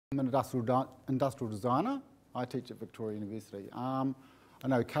I'm an industrial designer. I teach at Victoria University. I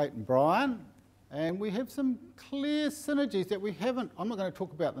know Kate and Brian, and we have some clear synergies that we haven't, I'm not going to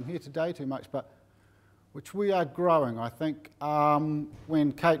talk about them here today too much, but which we are growing. I think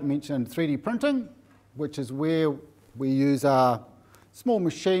when Kate mentioned 3D printing, which is where we use our small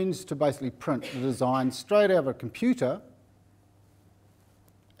machines to basically print the design straight out of a computer,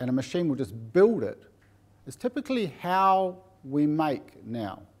 and a machine will just build it, is typically how we make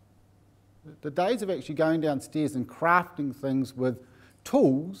now. The days of actually going downstairs and crafting things with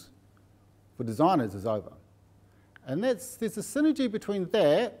tools for designers is over. And there's a synergy between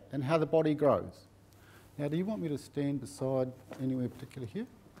that and how the body grows. Now, do you want me to stand beside anywhere particular here?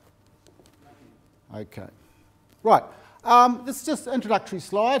 Okay. Right. This is just an introductory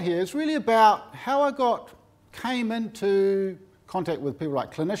slide here. It's really about how I came into contact with people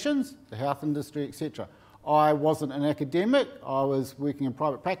like clinicians, the health industry, etc. I wasn't an academic. I was working in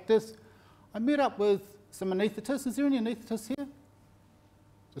private practice. I met up with some anaesthetists. Is there any anaesthetists here?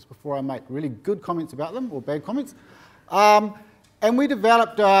 Just before I make really good comments about them, or bad comments. And we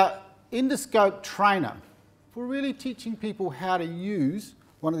developed an endoscope trainer for really teaching people how to use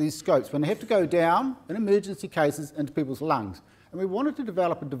one of these scopes when they have to go down, in emergency cases, into people's lungs. And we wanted to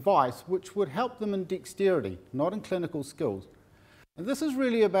develop a device which would help them in dexterity, not in clinical skills. And this is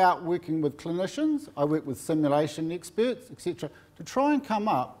really about working with clinicians. I work with simulation experts, etc., to try and come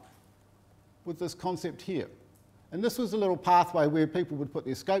up with this concept here. And this was a little pathway where people would put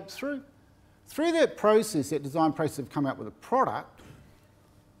their scopes through. Through that process, that design process of coming up with a product,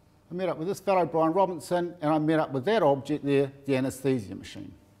 I met up with this fellow, Brian Robinson, and I met up with that object there, the anaesthesia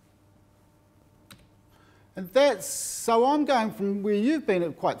machine. And so I'm going from where you've been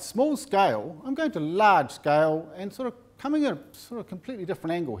at quite small scale, I'm going to large scale and sort of coming at a sort of completely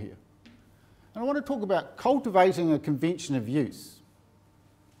different angle here. And I want to talk about cultivating a convention of use.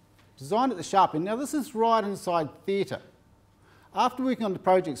 Designed at the sharp end. Now this is right inside theatre. After working on the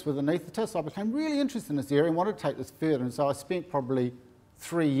projects with anaesthetists, I became really interested in this area and wanted to take this further, and so I spent probably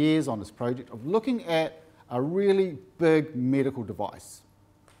 3 years on this project of looking at a really big medical device.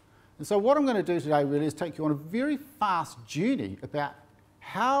 And so what I'm going to do today really is take you on a very fast journey about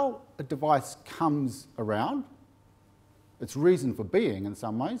how a device comes around, its reason for being in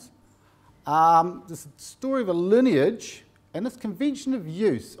some ways, this story of a lineage, and this convention of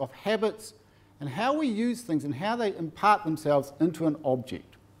use of habits and how we use things and how they impart themselves into an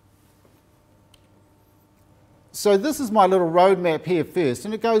object. So this is my little roadmap here first,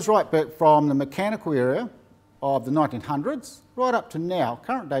 and it goes right back from the mechanical era of the 1900s right up to now,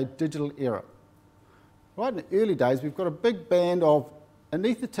 current day digital era. Right in the early days, we've got a big band of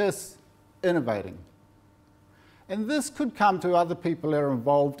anaesthetists innovating. And this could come to other people that are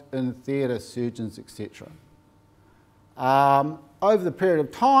involved in theatre, surgeons, etc. Over the period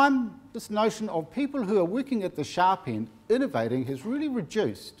of time, this notion of people who are working at the sharp end, innovating, has really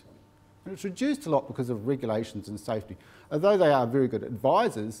reduced. And it's reduced a lot because of regulations and safety. Although they are very good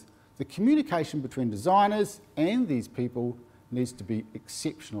advisors, the communication between designers and these people needs to be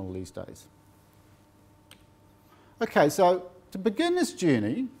exceptional these days. Okay, so to begin this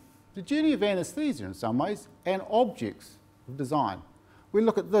journey, the journey of anaesthesia in some ways, and objects of design, we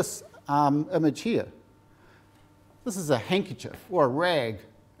look at this image here. This is a handkerchief or a rag,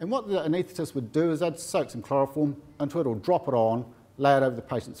 and what the anaesthetist would do is they'd soak some chloroform into it or drop it on, lay it over the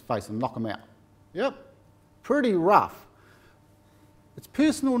patient's face and knock them out. Yep, pretty rough. It's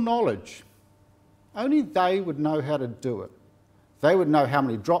personal knowledge. Only they would know how to do it. They would know how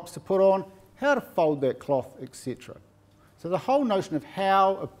many drops to put on, how to fold that cloth, etc. So the whole notion of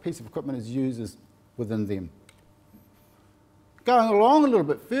how a piece of equipment is used is within them. Going along a little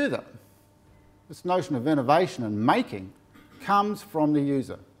bit further, this notion of innovation and making comes from the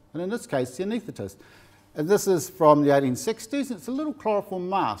user, and in this case, the anaesthetist. And this is from the 1860s, and it's a little chloroform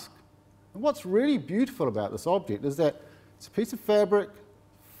mask. And what's really beautiful about this object is that it's a piece of fabric,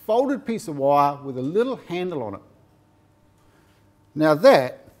 folded piece of wire with a little handle on it. Now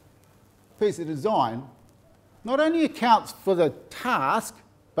that piece of design not only accounts for the task,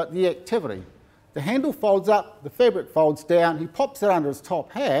 but the activity. The handle folds up, the fabric folds down, he pops it under his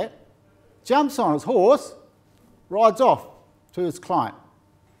top hat, jumps on his horse, rides off to his client.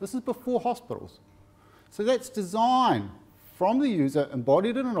 This is before hospitals. So that's design from the user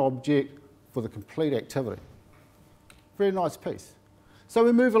embodied in an object for the complete activity. Very nice piece. So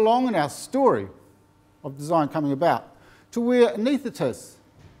we move along in our story of design coming about to where anaesthetists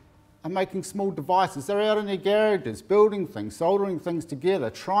are making small devices. They're out in their garages, building things, soldering things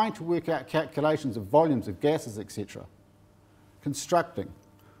together, trying to work out calculations of volumes of gases, etc. Constructing.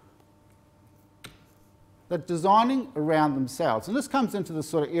 They're designing around themselves. And this comes into the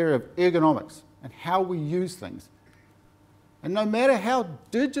sort of area of ergonomics and how we use things. And no matter how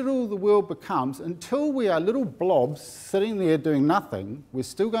digital the world becomes, until we are little blobs sitting there doing nothing, we're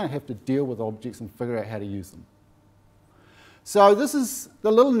still going to have to deal with objects and figure out how to use them. So this is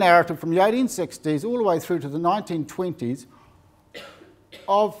the little narrative from the 1860s all the way through to the 1920s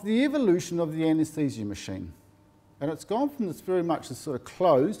of the evolution of the anaesthesia machine. And it's gone from this very much this sort of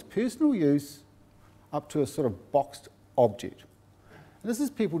closed, personal use, up to a sort of boxed object. And this is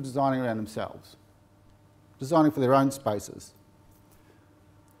people designing around themselves, designing for their own spaces.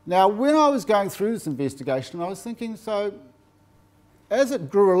 Now, when I was going through this investigation, I was thinking, so as it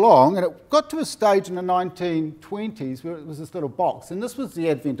grew along, and it got to a stage in the 1920s where it was this little box, and this was the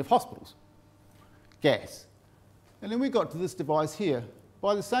advent of hospitals, gas. And then we got to this device here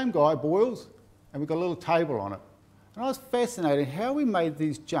by the same guy, Boyles, and we got a little table on it. And I was fascinated how we made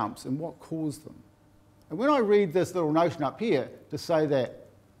these jumps and what caused them. And when I read this little notion up here to say that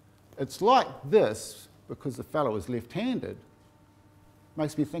it's like this because the fellow was left-handed,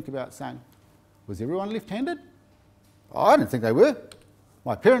 makes me think about saying, was everyone left-handed? Oh, I didn't think they were.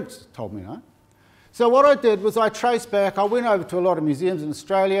 My parents told me no. So what I did was I traced back, I went over to a lot of museums in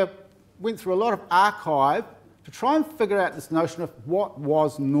Australia, went through a lot of archive to try and figure out this notion of what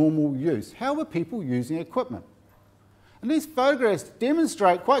was normal use. How were people using equipment? And these photographs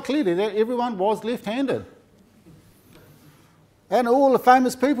demonstrate quite clearly that everyone was left-handed. And all the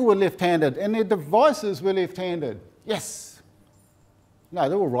famous people were left-handed, and their devices were left-handed. Yes. No,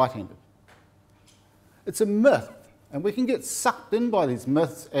 they were right-handed. It's a myth, and we can get sucked in by these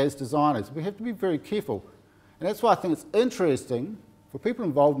myths as designers. We have to be very careful. And that's why I think it's interesting for people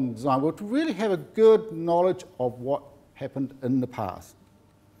involved in the design world to really have a good knowledge of what happened in the past.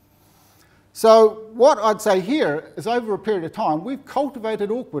 So what I'd say here is over a period of time, we've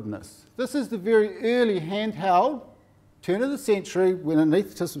cultivated awkwardness. This is the very early handheld, turn of the century, when an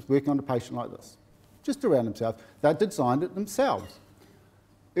anaesthetist was working on a patient like this, just around themselves. They designed it themselves.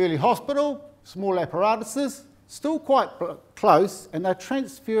 Early hospital, small apparatuses, still quite close, and they're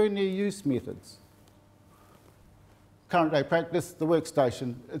transferring their use methods. Current day practice, the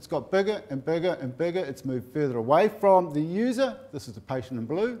workstation, it's got bigger and bigger and bigger. It's moved further away from the user. This is the patient in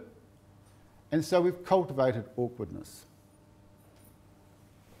blue. And so we've cultivated awkwardness.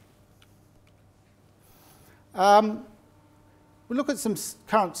 We look at some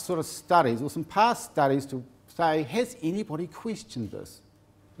current sort of studies or some past studies to say, has anybody questioned this?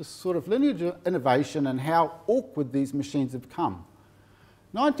 This sort of lineage of innovation and how awkward these machines have come.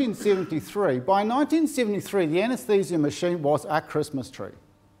 1973. By 1973, the anaesthesia machine was a Christmas tree.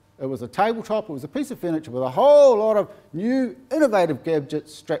 It was a tabletop, it was a piece of furniture with a whole lot of new innovative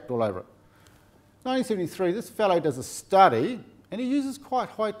gadgets strapped all over it. 1973, this fellow does a study, and he uses quite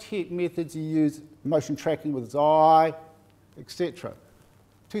high-tech methods. He uses motion tracking with his eye, etc.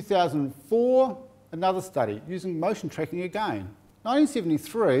 2004, another study using motion tracking again.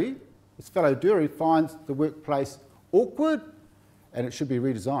 1973, this fellow Dury finds the workplace awkward and it should be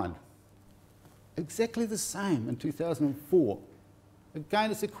redesigned. Exactly the same in 2004.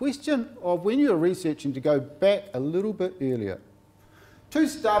 Again, it's a question of when you're researching to go back a little bit earlier. Two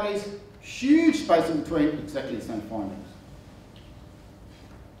studies, huge space in between, exactly the same findings.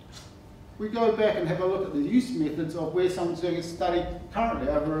 We go back and have a look at the use methods of where someone's doing a study currently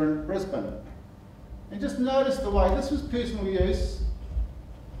over in Brisbane. And just notice the way this was personal use,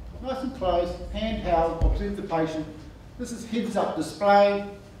 nice and close, handheld, observe the patient. This is heads-up display.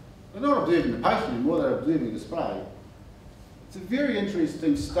 They're not observing the patient anymore, they're observing the display. It's a very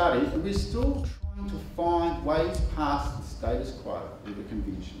interesting study, and we're still trying to find ways past the status quo with the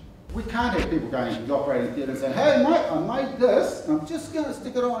convention. We can't have people going into the operating theatre and saying, hey mate, I made this, and I'm just going to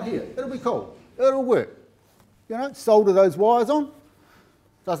stick it on here. It'll be cool. It'll work. You know, solder those wires on.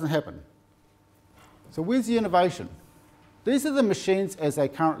 Doesn't happen. So where's the innovation? These are the machines as they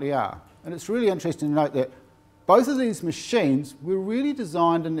currently are. And it's really interesting to note that both of these machines were really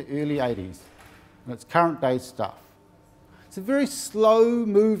designed in the early 80s. And it's current day stuff. It's a very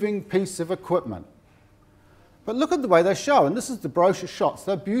slow-moving piece of equipment. But look at the way they show, and this is the brochure shots.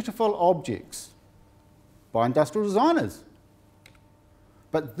 They're beautiful objects by industrial designers.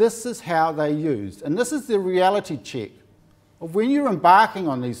 But this is how they're used. And this is the reality check of when you're embarking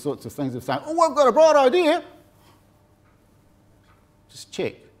on these sorts of things of saying, oh, I've got a bright idea. Just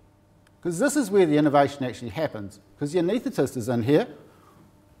check. Because this is where the innovation actually happens. Because the anaesthetist is in here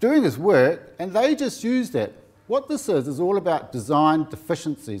doing his work, and they just use that. What this is all about design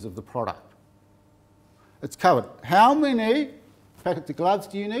deficiencies of the product. It's covered. How many packets of gloves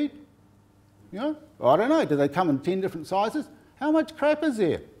do you need? You know, I don't know. Do they come in 10 different sizes? How much crap is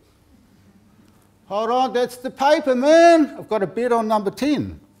there? hold on, that's the paper, man. I've got a bet on number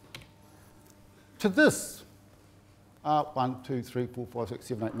 10. To this, 1, 2, 3, 4, 5, 6,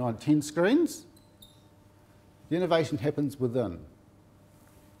 7, 8, 9, 10 screens. The innovation happens within.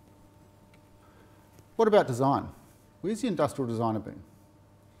 What about design? Where's the industrial designer been?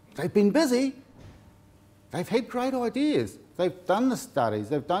 They've been busy. They've had great ideas. They've done the studies,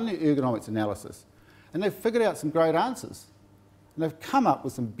 they've done the ergonomics analysis, and they've figured out some great answers. And they've come up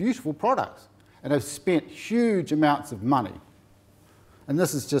with some beautiful products, and they've spent huge amounts of money. And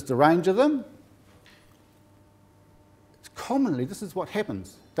this is just a range of them. Commonly, this is what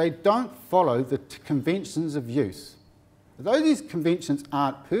happens. They don't follow the conventions of use. Though these conventions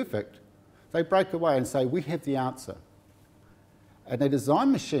aren't perfect, they break away and say, we have the answer. And they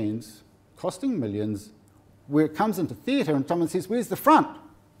design machines costing millions where it comes into theatre and someone says, where's the front?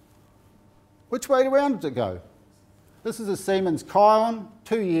 Which way around did it go? This is a Siemens Kion,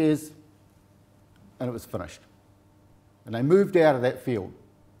 2 years, and it was finished. And they moved out of that field.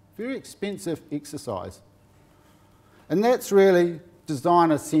 Very expensive exercise. And that's really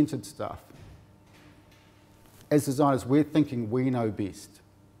designer-centred stuff. As designers, we're thinking we know best.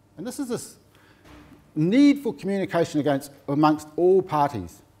 And this is this need for communication amongst all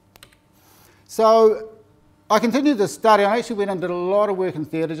parties. So I continued this study. I actually went and did a lot of work in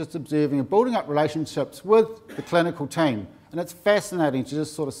theatre, just observing and building up relationships with the clinical team. And it's fascinating to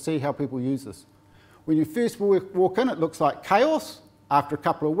just sort of see how people use this. When you first walk in, it looks like chaos. After a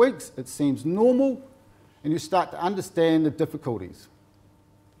couple of weeks, it seems normal, and you start to understand the difficulties.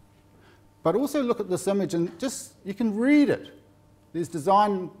 But also look at this image and just, you can read it. There's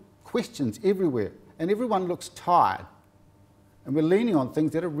design questions everywhere, and everyone looks tired. And we're leaning on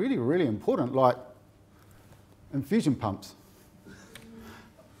things that are really, really important, like infusion pumps.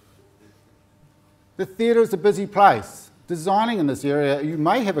 The theatre is a busy place. Designing in this area, you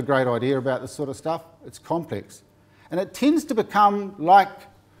may have a great idea about this sort of stuff. It's complex. And it tends to become like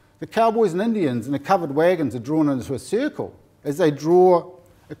the cowboys and Indians and the covered wagons are drawn into a circle as they draw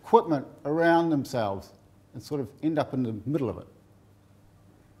equipment around themselves and sort of end up in the middle of it.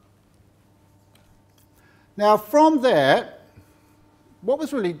 Now, from that, what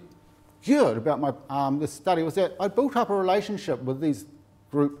was really good about this study was that I built up a relationship with these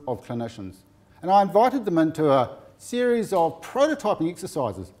group of clinicians, and I invited them into a series of prototyping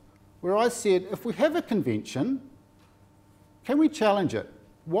exercises where I said, if we have a convention, can we challenge it?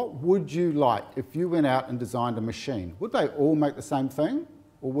 What would you like if you went out and designed a machine? Would they all make the same thing,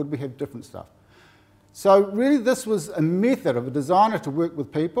 or would we have different stuff? So really this was a method of a designer to work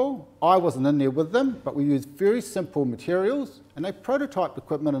with people. I wasn't in there with them, but we used very simple materials, and they prototyped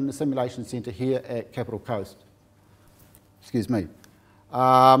equipment in the simulation centre here at Capital Coast. Excuse me.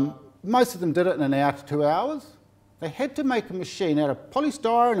 Most of them did it in an hour to 2 hours. They had to make a machine out of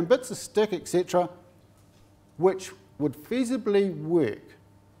polystyrene and bits of stick, etc., which would feasibly work.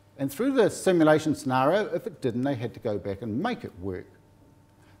 And through the simulation scenario, if it didn't, they had to go back and make it work.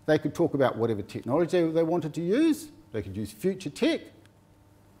 They could talk about whatever technology they wanted to use. They could use future tech.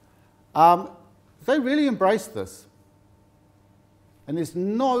 They really embraced this. And there's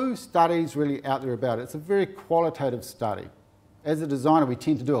no studies really out there about it. It's a very qualitative study. As a designer, we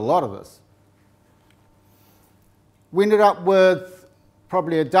tend to do a lot of this. We ended up with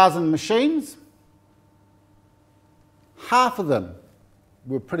probably a dozen machines. Half of them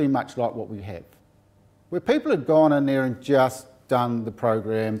were pretty much like what we have, where people had gone in there and just done the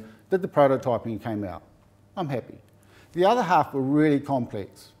program, did the prototyping and came out. I'm happy. The other half were really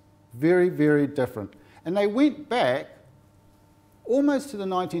complex, very, very different. And they went back almost to the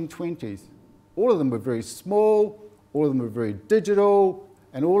 1920s. All of them were very small, all of them were very digital,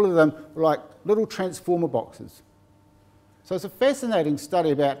 and all of them were like little transformer boxes. So it's a fascinating study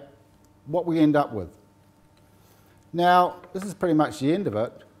about what we end up with. Now, this is pretty much the end of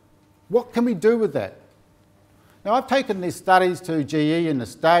it. What can we do with that? Now, I've taken these studies to GE in the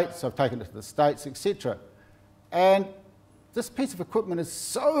States, I've taken it to the States, etc. And this piece of equipment is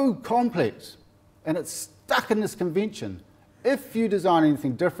so complex, and it's stuck in this convention. If you design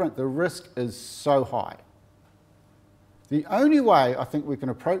anything different, the risk is so high. The only way I think we can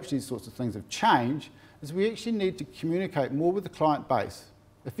approach these sorts of things of change is we actually need to communicate more with the client base.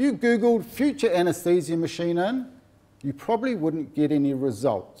 If you Googled future anaesthesia machine in, you probably wouldn't get any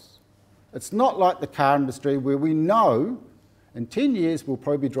results. It's not like the car industry where we know in 10 years we'll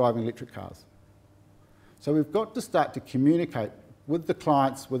probably be driving electric cars. So we've got to start to communicate with the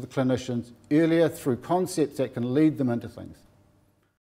clients, with the clinicians, earlier through concepts that can lead them into things.